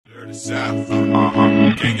Dirty South,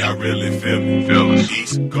 can y'all really feel me? Feel us.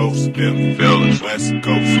 East Coast, feel me. Feel us. West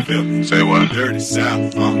Coast, feel me. Say what? Dirty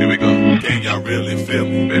South, here we go. Can y'all really feel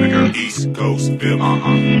me? Baby girl. East Coast, feel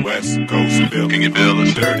me. West Coast, feel me. Can you feel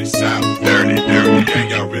us? Dirty South, dirty. Can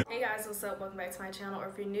y'all really? Hey guys, what's up? Welcome back to my channel. Or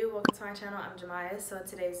if you're new, welcome to my channel. I'm JaMya. So in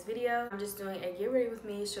today's video, I'm just doing a get ready with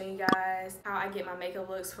me, showing you guys how I get my makeup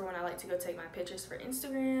looks for when I like to go take my pictures for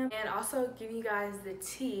Instagram, and also giving you guys the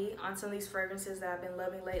tea on some of these fragrances that I've been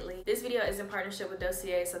loving lately. This video is in partnership with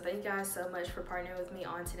Xoxo, so thank you guys so much for partnering with me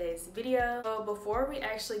on today's video. So before we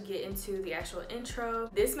actually get into the actual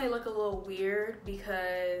intro, this may look a little weird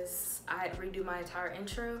because I had to redo my entire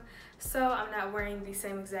intro. So I'm not wearing the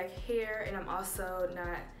same exact hair, and I'm also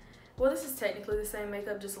not, well, this is technically the same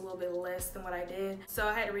makeup, just a little bit less than what I did. So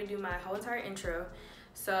I had to redo my whole entire intro.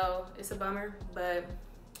 So it's a bummer, but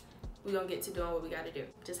we're gonna get to doing what we gotta do.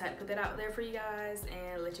 Just had to put that out there for you guys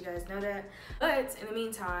and let you guys know that. But in the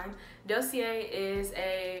meantime, Xoxo is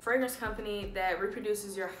a fragrance company that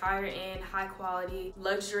reproduces your higher end, high quality,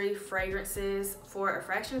 luxury fragrances for a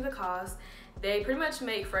fraction of the cost. They pretty much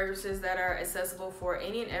make fragrances that are accessible for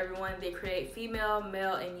any and everyone. They create female,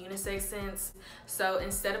 male, and unisex scents. So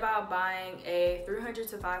instead of buying a $300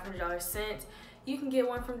 to $500 scent, you can get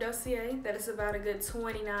one from Xoxo that is about a good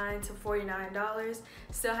 $29 to $49.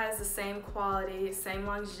 Still has the same quality, same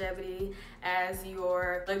longevity as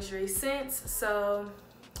your luxury scents. So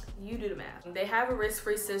you do the math. They have a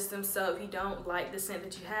risk-free system, so if you don't like the scent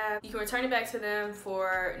that you have, you can return it back to them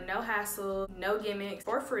for no hassle, no gimmicks,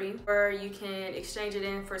 for free, or you can exchange it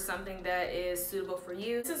in for something that is suitable for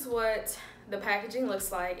you. This is what the packaging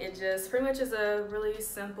looks like. It just pretty much is a really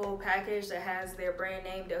simple package that has their brand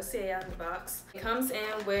name Xoxo out in the box. It comes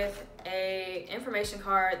in with a information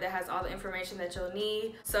card that has all the information that you'll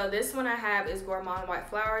need. So this one I have is Gourmand White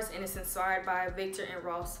Flowers, and it's inspired by Victor and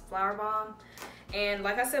Ross Flower Bomb. And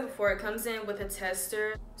like I said before, it comes in with a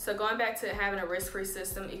tester. So going back to having a risk-free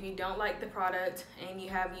system, if you don't like the product and you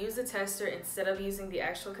have used a tester instead of using the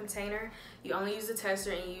actual container, you only use the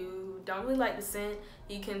tester and you don't really like the scent,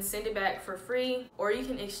 you can send it back for free, or you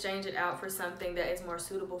can exchange it out for something that is more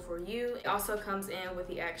suitable for you. It also comes in with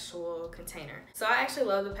the actual container. So I actually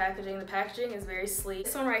love the packaging. The packaging is very sleek.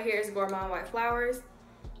 This one right here is Gourmand White Flowers.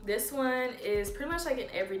 This one is pretty much like an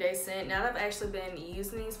everyday scent. Now that I've actually been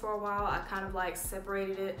using these for a while, I kind of like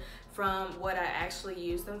separated it from what I actually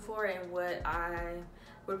use them for and what I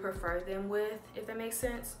would prefer them with, if that makes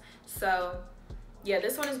sense. Yeah,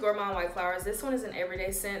 this one is Gourmand White Flowers. This one is an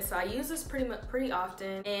everyday scent, so I use this pretty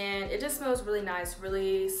often, and it just smells really nice,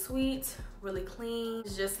 really sweet, really clean.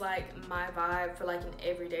 It's just like my vibe for like an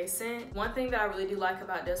everyday scent. One thing that I really do like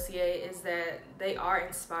about Xoxo is that they are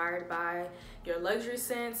inspired by your luxury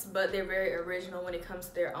scents, but they're very original when it comes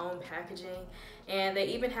to their own packaging, and they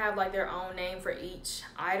even have like their own name for each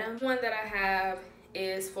item. One that I have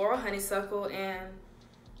is Floral Honeysuckle, and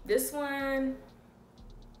this one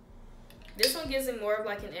gives me more of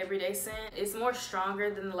like an everyday scent. It's more stronger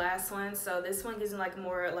than the last one, so this one gives me like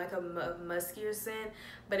more like a muskier scent,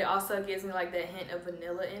 but it also gives me like that hint of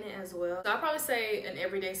vanilla in it as well. So I'll probably say an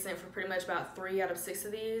everyday scent for pretty much about 3 out of 6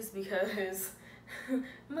 of these, because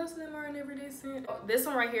most of them are an everyday scent. This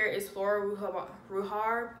one right here is Floral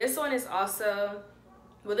Rhubarb. This one is also,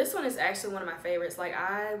 well, this one is actually one of my favorites. Like,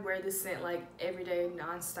 I wear this scent like every day,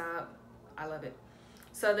 non-stop. I love it.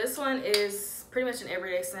 So this one is pretty much an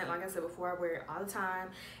everyday scent. Like I said before, I wear it all the time.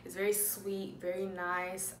 It's very sweet, very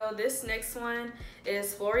nice. So this next one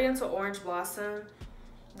is Floriental Orange Blossom.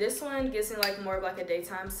 This one gives me like more of like a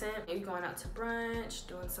daytime scent. Maybe going out to brunch,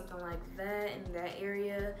 doing something like that in that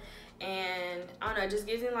area. And I don't know, it just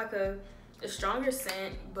gives me like a stronger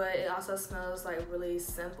scent, but it also smells like really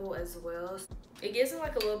simple as well. It gives me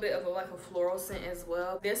like a little bit of a floral scent as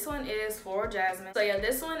well. This one is Floral Jasmine. So yeah,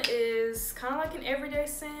 this one is kind of like an everyday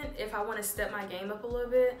scent if I want to step my game up a little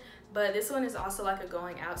bit, but this one is also like a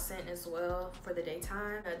going out scent as well for the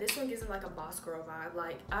daytime. This one gives me like a boss girl vibe.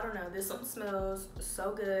 Like, I don't know, this one smells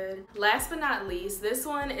so good. Last but not least, this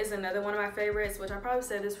one is another one of my favorites, which I probably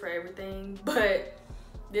said this for everything, but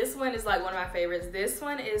this one is like one of my favorites. This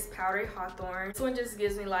one is Powdery Hawthorn. This one just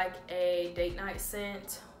gives me like a date night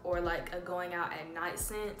scent, or like a going out at night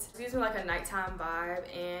scent. It gives me like a nighttime vibe,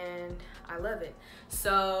 and I love it.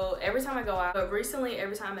 So every time I go out, but recently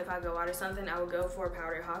every time if I go out or something, I would go for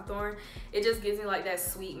Powdery Hawthorn. It just gives me like that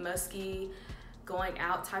sweet, musky, going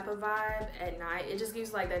out type of vibe at night. It just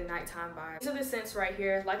gives like that nighttime vibe. These are the scents right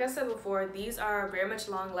here. Like I said before, these are very much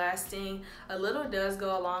long lasting. A little does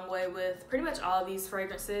go a long way with pretty much all of these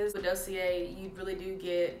fragrances. With Xoxo, you really do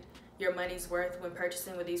get your money's worth when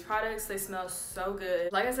purchasing with these products. They smell so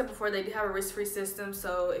good. Like I said before, they do have a risk-free system,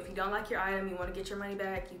 so if you don't like your item, you want to get your money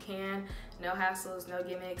back, you can. No hassles, no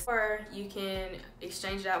gimmicks. Or you can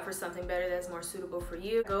exchange it out for something better that's more suitable for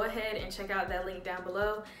you. Go ahead and check out that link down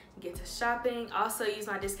below and get to shopping. Also use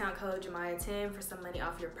my discount code JaMya10 for some money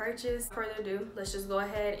off your purchase. Further ado, let's just go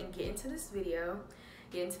ahead and get into this video.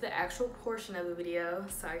 Get into the actual portion of the video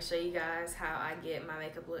so I can show you guys how I get my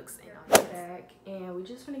makeup looks and all that. Back, and we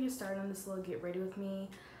just gonna get started on this little get ready with me.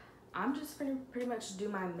 I'm just gonna pretty much do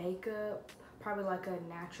my makeup, probably like a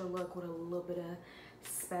natural look with a little bit of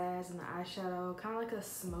spaz in the eyeshadow, kind of like a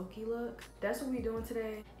smoky look. That's what we're doing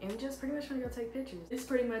today, and we just pretty much gonna go take pictures. It's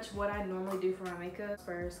pretty much what I normally do for my makeup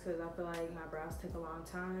first, because I feel like my brows take a long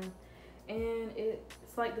time, and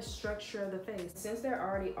it's like the structure of the face. Since they're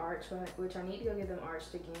already arched, which I need to go get them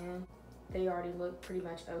arched again, they already look pretty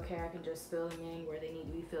much okay. I can just fill them in where they need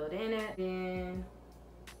to be filled in at, then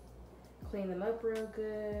clean them up real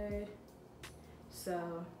good.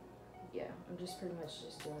 So yeah, I'm just pretty much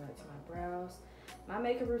just doing that to my brows. My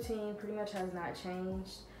makeup routine pretty much has not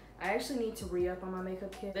changed. I actually need to re-up on my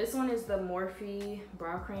makeup kit. This one is the Morphe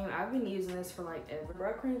brow cream. I've been using this for like ever.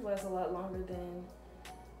 Brow creams last a lot longer than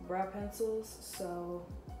brow pencils, so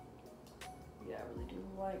yeah, I really do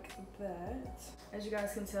like that. As you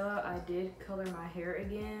guys can tell, I did color my hair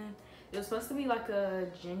again. It was supposed to be like a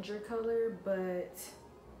ginger color, but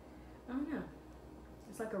I don't know.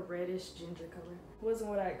 It's like a reddish ginger color. Wasn't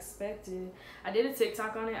what I expected. I did a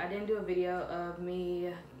TikTok on it. I didn't do a video of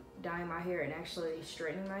me dyeing my hair and actually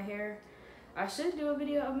straightening my hair. I should do a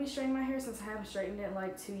video of me straightening my hair since I haven't straightened it in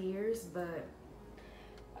like 2 years, but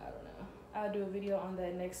I don't know. I'll do a video on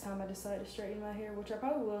that next time I decide to straighten my hair, which I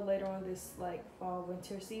probably will later on this like fall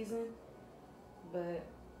winter season. But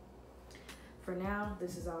for now,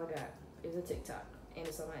 this is all I got is a TikTok, and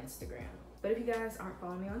it's on my Instagram. But if you guys aren't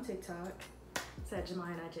following me on TikTok, it's at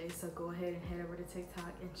Najai, so go ahead and head over to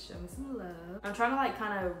TikTok and show me some love. I'm trying to like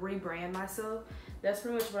kind of rebrand myself. That's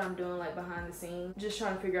pretty much what I'm doing like behind the scenes. Just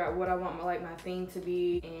trying to figure out what I want my theme to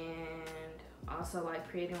be, and also like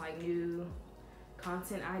creating like new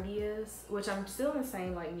content ideas, which I'm still in the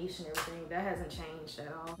same like niche and everything. That hasn't changed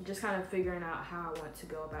at all. Just kind of figuring out how I want to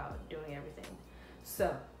go about doing everything.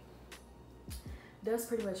 So that's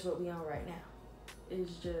pretty much what we on right now.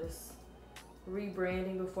 It's just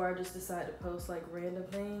rebranding before I just decide to post like random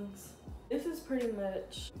things. This is pretty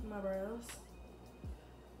much my brows.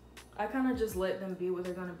 I kind of just let them be what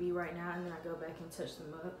they're gonna be right now, and then I go back and touch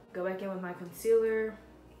them up. Go back in with my concealer,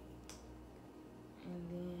 and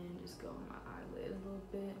then just go on my eyelid a little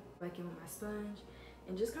bit. Back in with my sponge,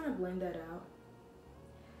 and just kind of blend that out.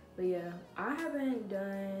 But yeah, I haven't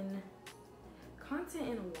done content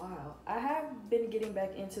in a while. I have been getting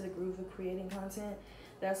back into the groove of creating content.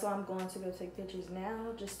 That's why I'm going to go take pictures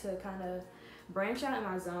now, just to kind of branch out in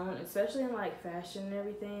my zone, especially in like fashion and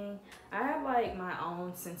everything. I have like my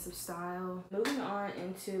own sense of style. Moving on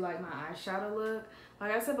into like my eyeshadow look.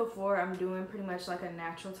 Like I said before, I'm doing pretty much like a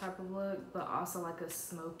natural type of look, but also like a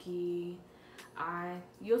smoky eye.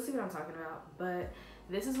 You'll see what I'm talking about. But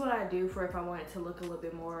this is what I do for if I want it to look a little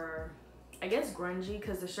bit more, I guess, grungy,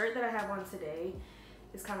 because the shirt that I have on today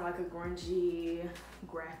is kind of like a grungy,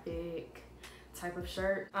 graphic type of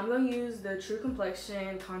shirt. I'm going to use the True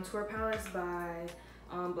Complexion contour palettes by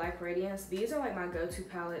Black Radiance. These are like my go-to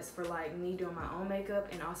palettes for like me doing my own makeup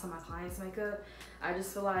and also my clients' makeup. I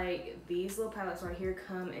just feel like these little palettes right here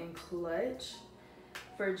come in clutch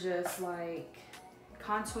for just like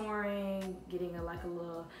contouring, getting a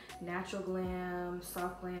little natural glam,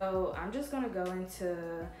 soft glam. So I'm just going to go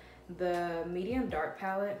into the medium dark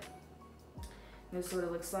palette. This is what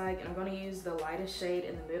it looks like, and I'm going to use the lightest shade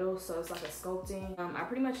in the middle, so it's like a sculpting. I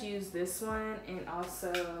pretty much use this one and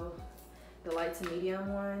also the light to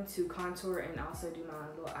medium one to contour and also do my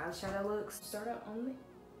little eyeshadow looks. Start out on the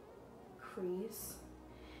crease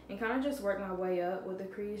and kind of just work my way up with the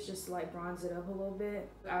crease, just to like bronze it up a little bit.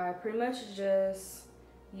 I pretty much just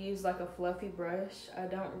use like a fluffy brush. I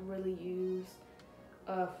don't really use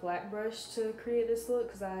a flat brush to create this look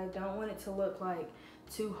because I don't want it to look like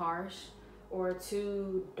too harsh or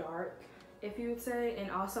too dark, if you would say,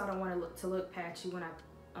 and also I don't want it to look patchy when I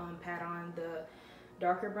pat on the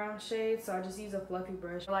darker brown shade, so I just use a fluffy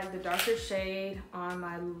brush. Like the darker shade on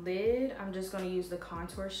my lid, I'm just going to use the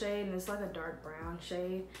contour shade, and it's like a dark brown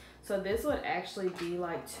shade, so this would actually be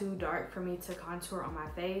like too dark for me to contour on my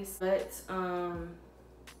face, but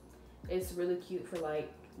it's really cute for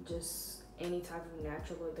like just any type of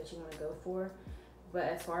natural look that you want to go for. But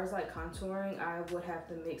as far as like contouring, I would have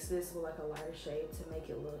to mix this with like a lighter shade to make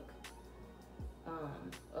it look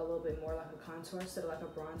a little bit more like a contour instead of like a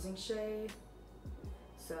bronzing shade.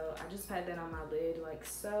 So I just pat that on my lid like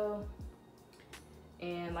so.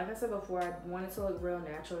 And like I said before, I want it to look real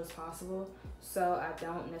natural as possible. So I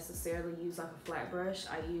don't necessarily use like a flat brush.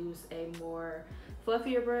 I use a more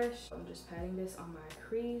fluffier brush. I'm just patting this on my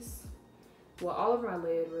crease. Well, all over my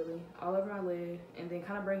lid, really. All over my lid. And then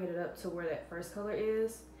kind of bringing it up to where that first color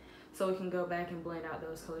is. So we can go back and blend out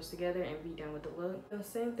those colors together and be done with the look. And the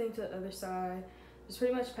same thing to the other side. Just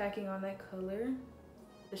pretty much packing on that color.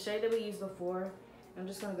 The shade that we used before, I'm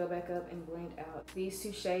just gonna go back up and blend out these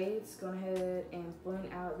two shades. Go ahead and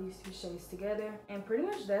blend out these two shades together. And pretty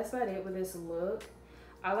much that's about it with this look.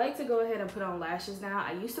 I like to go ahead and put on lashes now.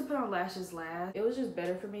 I used to put on lashes last. It was just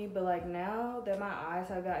better for me, but like now that my eyes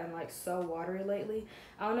have gotten like so watery lately,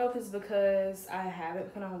 I don't know if it's because I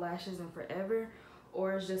haven't put on lashes in forever,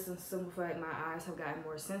 or it's just a simple fact my eyes have gotten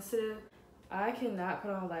more sensitive. I cannot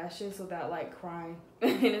put on lashes without like crying.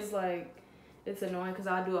 And it's like, it's annoying because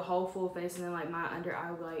I'll do a whole full face and then like my under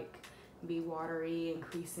eye would like be watery and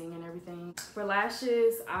creasing and everything. For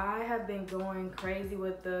lashes, I have been going crazy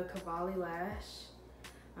with the Cavalli lash.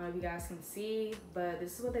 I don't know if you guys can see, but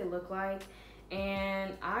this is what they look like.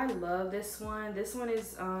 And I love this one. This one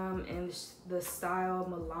is in the style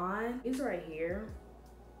Milan. These right here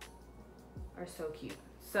are so cute.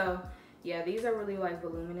 So yeah, these are really like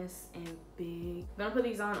voluminous and big. I'm gonna put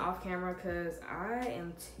these on off camera because I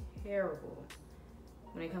am terrible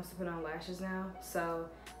when it comes to putting on lashes now. So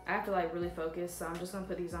I have to like really focus. So I'm just gonna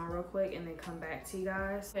put these on real quick and then come back to you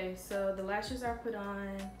guys. Okay, so the lashes are put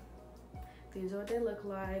on. These are what they look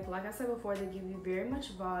like. Like I said before, they give you very much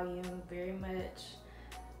volume, very much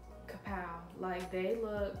kapow. Like they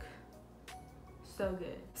look so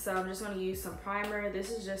good. So I'm just gonna use some primer.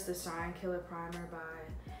 This is just the Shine Killer Primer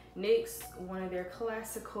by NYX, one of their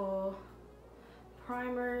classical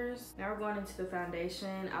primers. Now we're going into the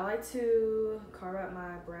foundation. I like to carve out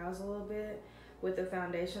my brows a little bit with the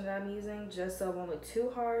foundation that I'm using, just so it won't look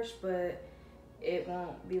too harsh, but it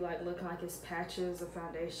won't be like looking like it's patches of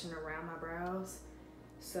foundation around my brows.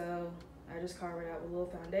 So I just carve it out with a little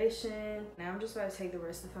foundation. Now I'm just about to take the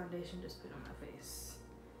rest of the foundation, just put it on my face.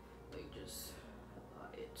 Like just apply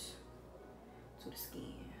it to the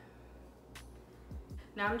skin.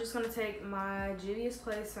 Now I'm just gonna take my Juvia's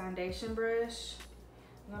Place foundation brush.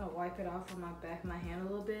 I'm gonna wipe it off on my back of my hand a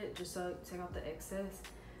little bit, just so I take out the excess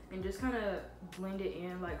and just kind of blend it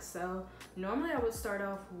in like so. Normally I would start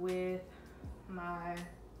off with my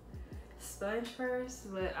sponge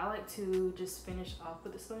first, but I like to just finish off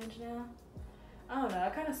with the sponge now. I don't know, I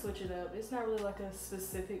kind of switch it up. It's not really like a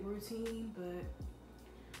specific routine, but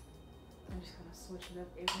I'm just gonna switch it up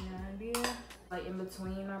every now and then. Like in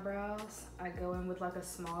between my brows, I go in with like a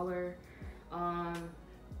smaller,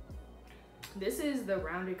 this is the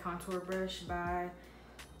rounded contour brush by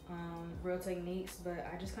Real Techniques, but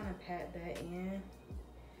I just kind of pat that in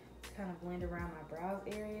to kind of blend around my brows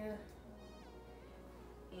area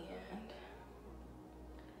and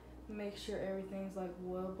make sure everything's like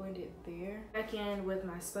well blended there. Back in with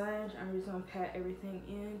my sponge, I'm just gonna pat everything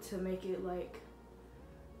in to make it like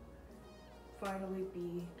finally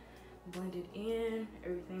be blended in.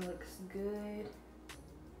 Everything looks good.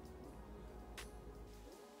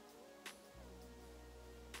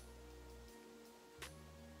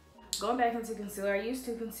 Going back into concealer, I use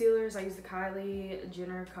two concealers. I use the Kylie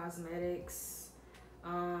Jenner Cosmetics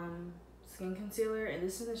skin concealer, and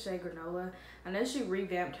this is the shade Granola. I know she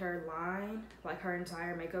revamped her line, like her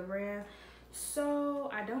entire makeup brand, so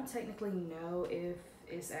I don't technically know if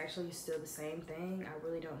it's actually still the same thing. I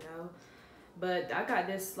really don't know, but I got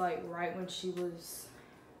this like right when she was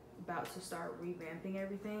about to start revamping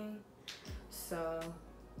everything, so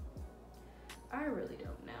I really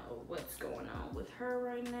don't know what's going on with her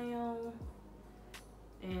right now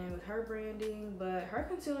and with her branding, but her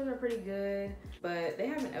concealers are pretty good, but they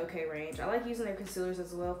have an okay range. I like using their concealers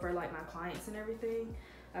as well for like my clients and everything.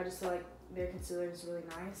 I just feel like their concealer is really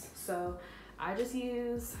nice, so I just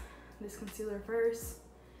use this concealer first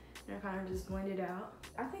and I kind of just blend it out.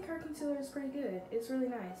 I think her concealer is pretty good. It's really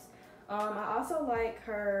nice. I also like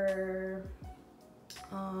her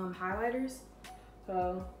highlighters.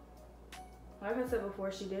 So like I said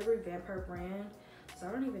before, she did revamp her brand, so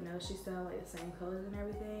I don't even know if she still had like the same colors and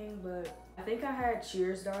everything, but I think I had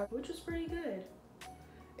Cheers Dark, which was pretty good.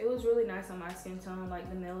 It was really nice on my skin tone, like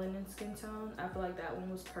the melanin skin tone. I feel like that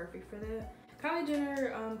one was perfect for that. Kylie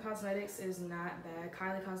Jenner Cosmetics is not bad.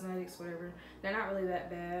 Kylie Cosmetics, whatever, they're not really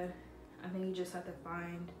that bad. I think you just have to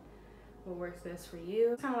find what works best for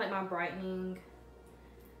you. It's kind of like my brightening-ish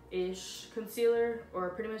concealer, or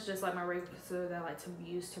pretty much just like my regular concealer that I like to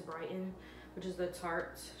use to brighten, which is the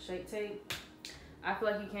Tarte Shape Tape. I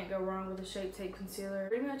feel like you can't go wrong with a Shape Tape concealer.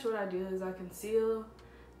 Pretty much what I do is I conceal,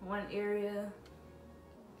 one area,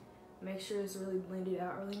 make sure it's really blended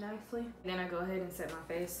out really nicely. Then I go ahead and set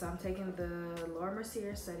my face. So I'm taking the Laura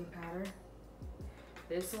Mercier setting powder.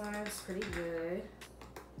 This one is pretty good.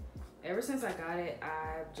 Ever since I got it,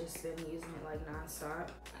 I've just been using it like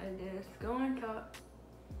non-stop. I just go on top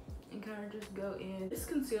and kind of just go in. This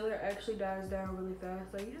concealer actually dies down really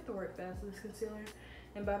fast. Like, you have to work fast with this concealer.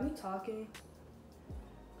 And by me talking,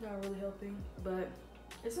 not really helping, but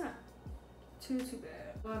it's not too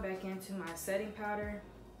bad. Going back into my setting powder,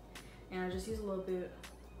 and I just use a little bit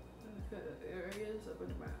of areas up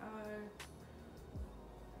under my eye.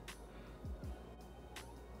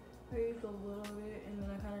 I use a little bit, and then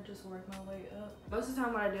I kind of just work my way up. Most of the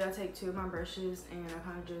time what I do, I take 2 of my brushes and I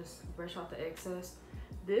kind of just brush off the excess.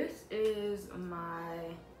 This is my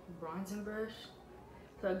bronzing brush,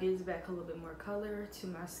 so it gives back a little bit more color to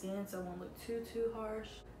my skin, so it won't look too harsh.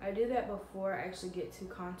 I do that before I actually get to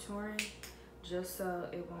contouring, just so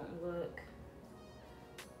it won't look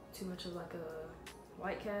too much of like a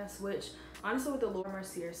white cast, which honestly with the Laura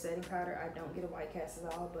Mercier setting powder, I don't get a white cast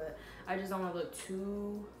at all, but I just don't want to look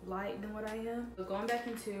too light than what I am. So going back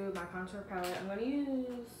into my contour palette, I'm going to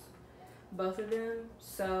use both of them.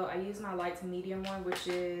 So I use my light to medium one, which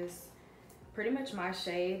is pretty much my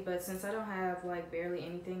shade, but since I don't have like barely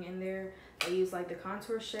anything in there, I use like the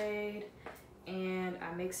contour shade and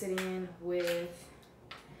I mix it in with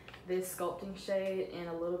this sculpting shade and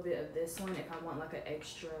a little bit of this one if I want like an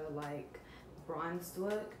extra like bronzed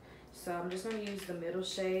look. So I'm just going to use the middle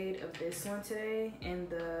shade of this one today in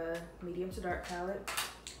the medium to dark palette.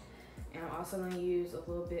 And I'm also going to use a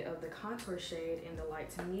little bit of the contour shade in the light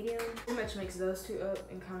to medium. Pretty much mix those two up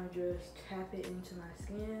and kind of just tap it into my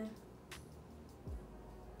skin.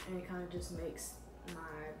 And it kind of just makes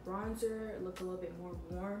my bronzer look a little bit more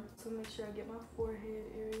warm. So make sure I get my forehead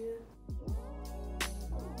area.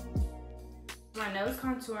 My nose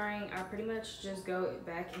contouring, I pretty much just go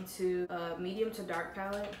back into a medium to dark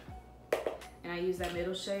palette. And I use that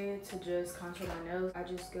middle shade to just contour my nose. I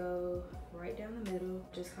just go right down the middle,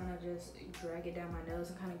 just kind of just drag it down my nose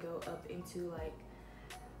and kind of go up into like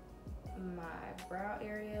my brow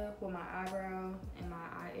area, well my eyebrow and my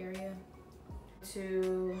eye area.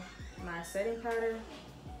 To my setting powder,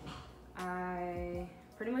 I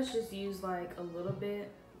pretty much just use like a little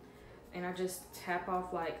bit and I just tap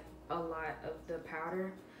off like a lot of the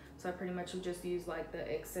powder. So I pretty much just use like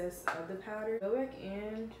the excess of the powder. Go back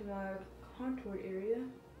into my contour area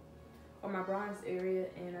or my bronze area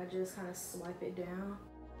and I just kind of swipe it down,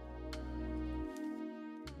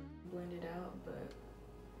 blend it out, but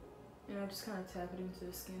and I just kind of tap it into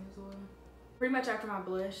the skin as well. Pretty much after my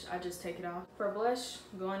blush, I just take it off. For blush,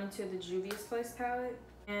 going into the Juvia's Place palette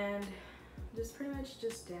and just pretty much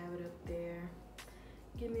just dab it up there.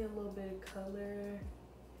 Give me a little bit of color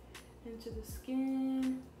into the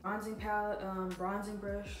skin. Bronzing palette, bronzing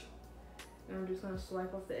brush. And I'm just gonna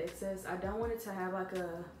swipe off the excess. I don't want it to have like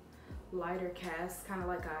a lighter cast, kind of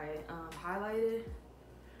like I highlighted.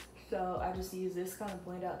 So I just use this kind of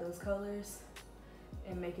blend out those colors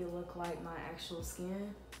and make it look like my actual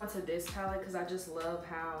skin. Onto this palette because I just love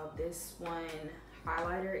how this one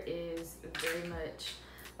highlighter is very much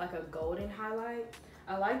like a golden highlight.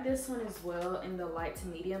 I like this one as well in the light to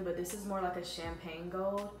medium, but this is more like a champagne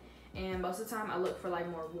gold. And most of the time I look for like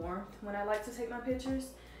more warmth when I like to take my pictures.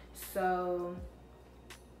 So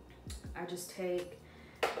I just take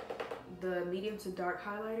the medium to dark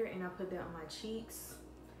highlighter and I put that on my cheeks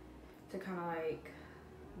to kind of like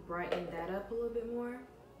brighten that up a little bit more.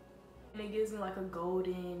 And it gives me like a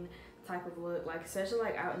golden type of look, like especially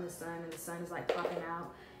like out in the sun and the sun is like popping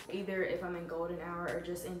out. Either if I'm in golden hour or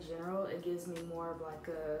just in general, it gives me more of like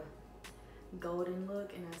a golden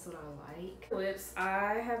look and that's what I like. Lips,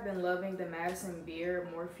 I have been loving the Madison Beer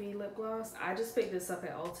Morphe lip gloss. I just picked this up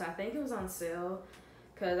at Ulta. I think it was on sale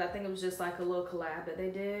because I think it was just like a little collab that they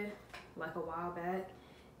did like a while back.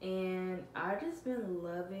 And I just been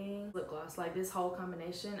loving lip gloss, like this whole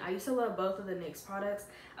combination. I used to love both of the NYX products,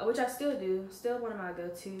 which I still do, still one of my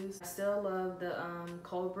go-tos. I still love the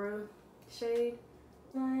Cold Brew shade.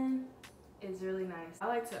 One is really nice. I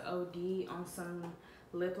like to OD on some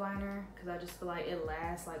lip liner because I just feel like it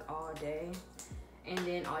lasts like all day. And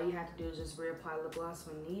then all you have to do is just reapply lip gloss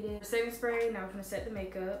when needed. Setting spray, now we're gonna set the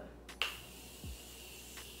makeup.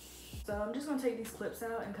 So I'm just gonna take these clips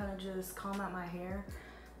out and kind of just comb out my hair.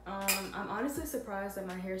 I'm honestly surprised that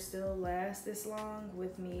my hair still lasts this long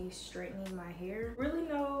with me straightening my hair. Really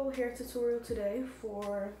no hair tutorial today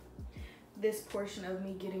for this portion of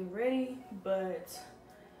me getting ready, but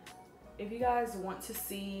If you guys want to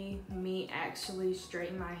see me actually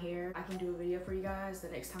straighten my hair, I can do a video for you guys the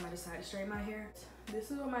next time I decide to straighten my hair.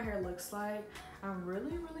 This is what my hair looks like. I'm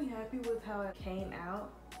really happy with how it came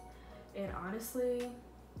out. And honestly,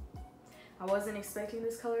 I wasn't expecting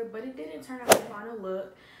this color, but it didn't turn out the final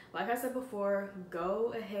look. Like I said before,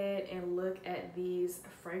 go ahead and look at these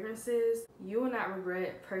fragrances. You will not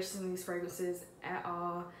regret purchasing these fragrances at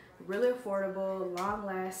all. Really affordable, long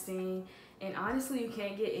lasting, and honestly, you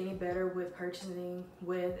can't get any better with purchasing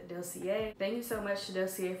with Dossier. Thank you so much to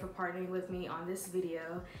Dossier for partnering with me on this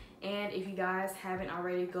video. And if you guys haven't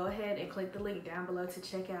already, go ahead and click the link down below to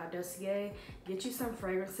check out Dossier. Get you some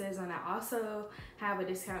fragrances, and I also have a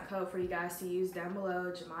discount code for you guys to use down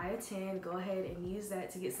below, JaMya10. Go ahead and use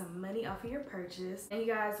that to get some money off of your purchase. Thank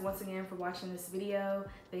you guys once again for watching this video.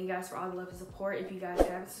 Thank you guys for all the love and support. If you guys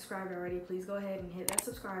haven't subscribed already, please go ahead and hit that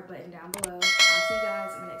subscribe button down below. I'll see you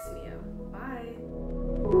guys in the next video. Bye.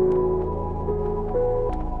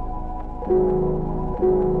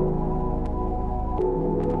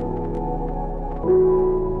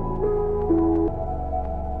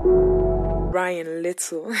 Ryan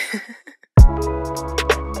Little.